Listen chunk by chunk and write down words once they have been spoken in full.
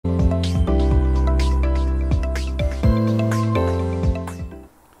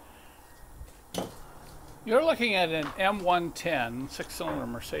You're looking at an M110 six-cylinder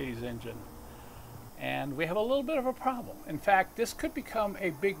Mercedes engine, and we have a little bit of a problem. In fact, this could become a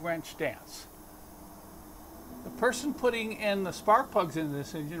big wrench dance. The person putting in the spark plugs in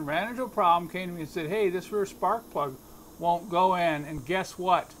this engine ran into a problem, came to me and said, hey, this rear spark plug won't go in, and guess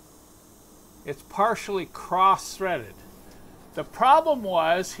what? It's partially cross-threaded. The problem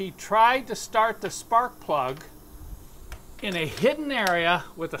was he tried to start the spark plug in a hidden area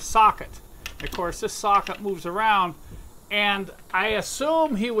with a socket. Of course, this socket moves around, and I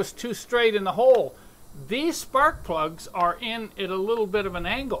assume he was too straight in the hole. These spark plugs are in at a little bit of an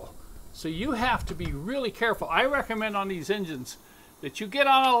angle, so you have to be really careful. I recommend on these engines that you get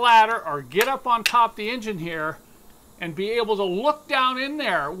on a ladder or get up on top of the engine here and be able to look down in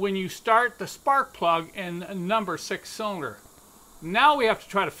there when you start the spark plug in number 6 cylinder. Now we have to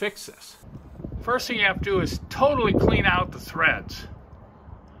try to fix this. First thing you have to do is totally clean out the threads.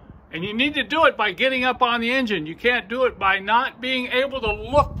 And you need to do it by getting up on the engine. You can't do it by not being able to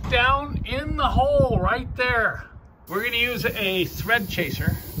look down in the hole right there. We're going to use a thread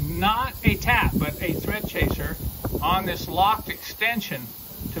chaser, not a tap, but a thread chaser on this locked extension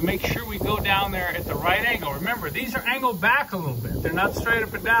to make sure we go down there at the right angle. Remember, these are angled back a little bit. They're not straight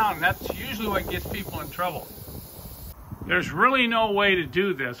up and down, and that's usually what gets people in trouble. There's really no way to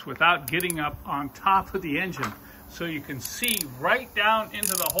do this without getting up on top of the engine so you can see right down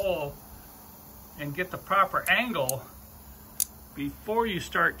into the hole and get the proper angle before you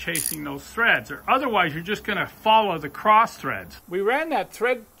start chasing those threads, or otherwise you're just going to follow the cross threads. We ran that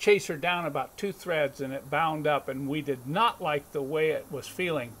thread chaser down about 2 threads and it bound up, and we did not like the way it was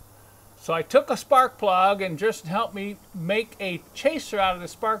feeling. So I took a spark plug and just helped me make a chaser out of the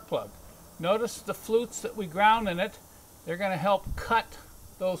spark plug. Notice the flutes that we ground in it. They're going to help cut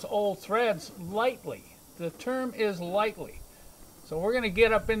those old threads lightly. The term is lightly. So we're going to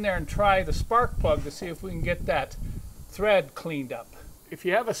get up in there and try the spark plug to see if we can get that thread cleaned up. If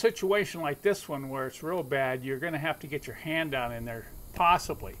you have a situation like this one where it's real bad, you're going to have to get your hand down in there,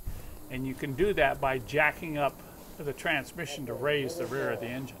 possibly. And you can do that by jacking up the transmission to raise the rear of the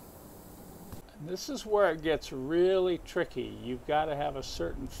engine. And this is where it gets really tricky. You've got to have a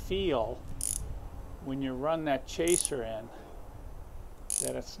certain feel when you run that chaser in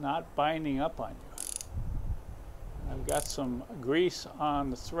that it's not binding up on you. I've got some grease on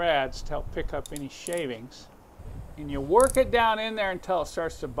the threads to help pick up any shavings. And you work it down in there until it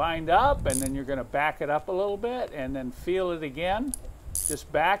starts to bind up, and then you're going to back it up a little bit and then feel it again. Just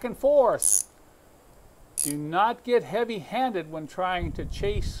back and forth. Do not get heavy-handed when trying to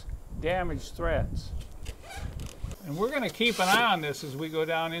chase damaged threads. And we're going to keep an eye on this as we go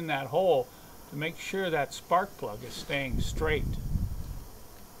down in that hole to make sure that spark plug is staying straight,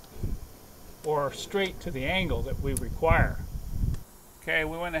 or straight to the angle that we require. Okay,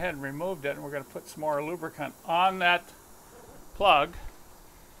 we went ahead and removed it, and we're going to put some more lubricant on that plug.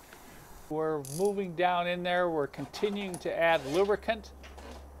 We're moving down in there. We're continuing to add lubricant,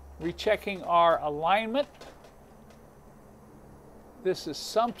 rechecking our alignment. This is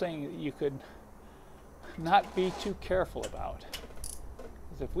something that you could not be too careful about.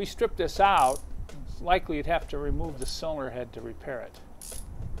 Because if we strip this out, it's likely you'd have to remove the cylinder head to repair it.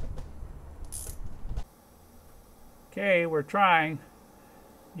 Okay, we're trying.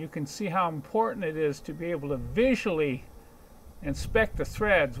 You can see how important it is to be able to visually inspect the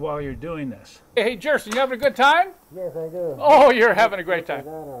threads while you're doing this. Hey, Jerson, you having a good time? Yes, I do. Oh, you're having a great time. I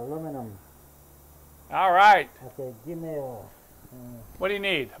got aluminum. All right. Okay, give me a... What do you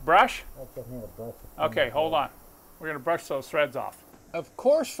need? A brush? I just need a brush. Okay, hold on. We're going to brush those threads off. Of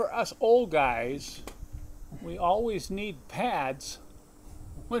course, for us old guys, we always need pads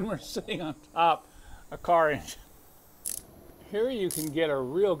when we're sitting on top of a car engine. Here you can get a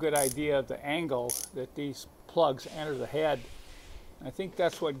real good idea of the angle that these plugs enter the head. I think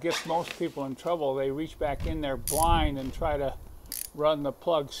that's what gets most people in trouble. They reach back in there blind and try to run the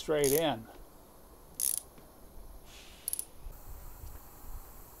plug straight in.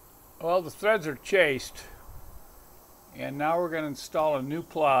 Well, the threads are chased, and now we're going to install a new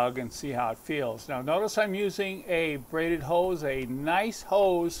plug and see how it feels. Now notice I'm using a braided hose, a nice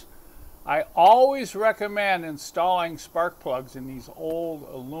hose. I always recommend installing spark plugs in these old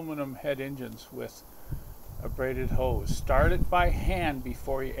aluminum head engines with a braided hose. Start it by hand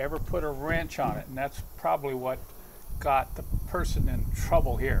before you ever put a wrench on it, and that's probably what got the person in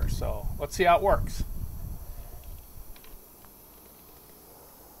trouble here. So let's see how it works.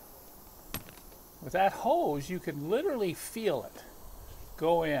 With that hose, you can literally feel it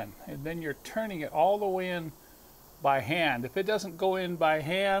go in, and then you're turning it all the way in by hand. If it doesn't go in by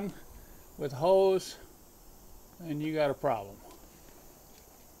hand with hose, then you got a problem.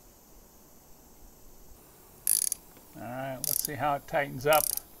 All right, let's see how it tightens up.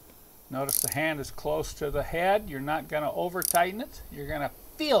 Notice the hand is close to the head. You're not going to over tighten it. You're going to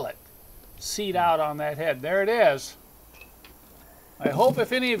feel it seat out on that head. There it is. I hope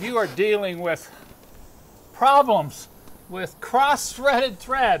if any of you are dealing with problems with cross-threaded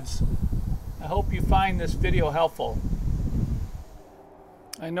threads, I hope you find this video helpful.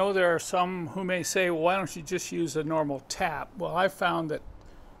 I know there are some who may say, well, why don't you just use a normal tap? Well, I found that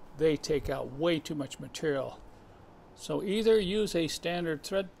they take out way too much material. So either use a standard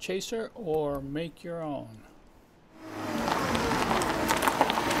thread chaser or make your own.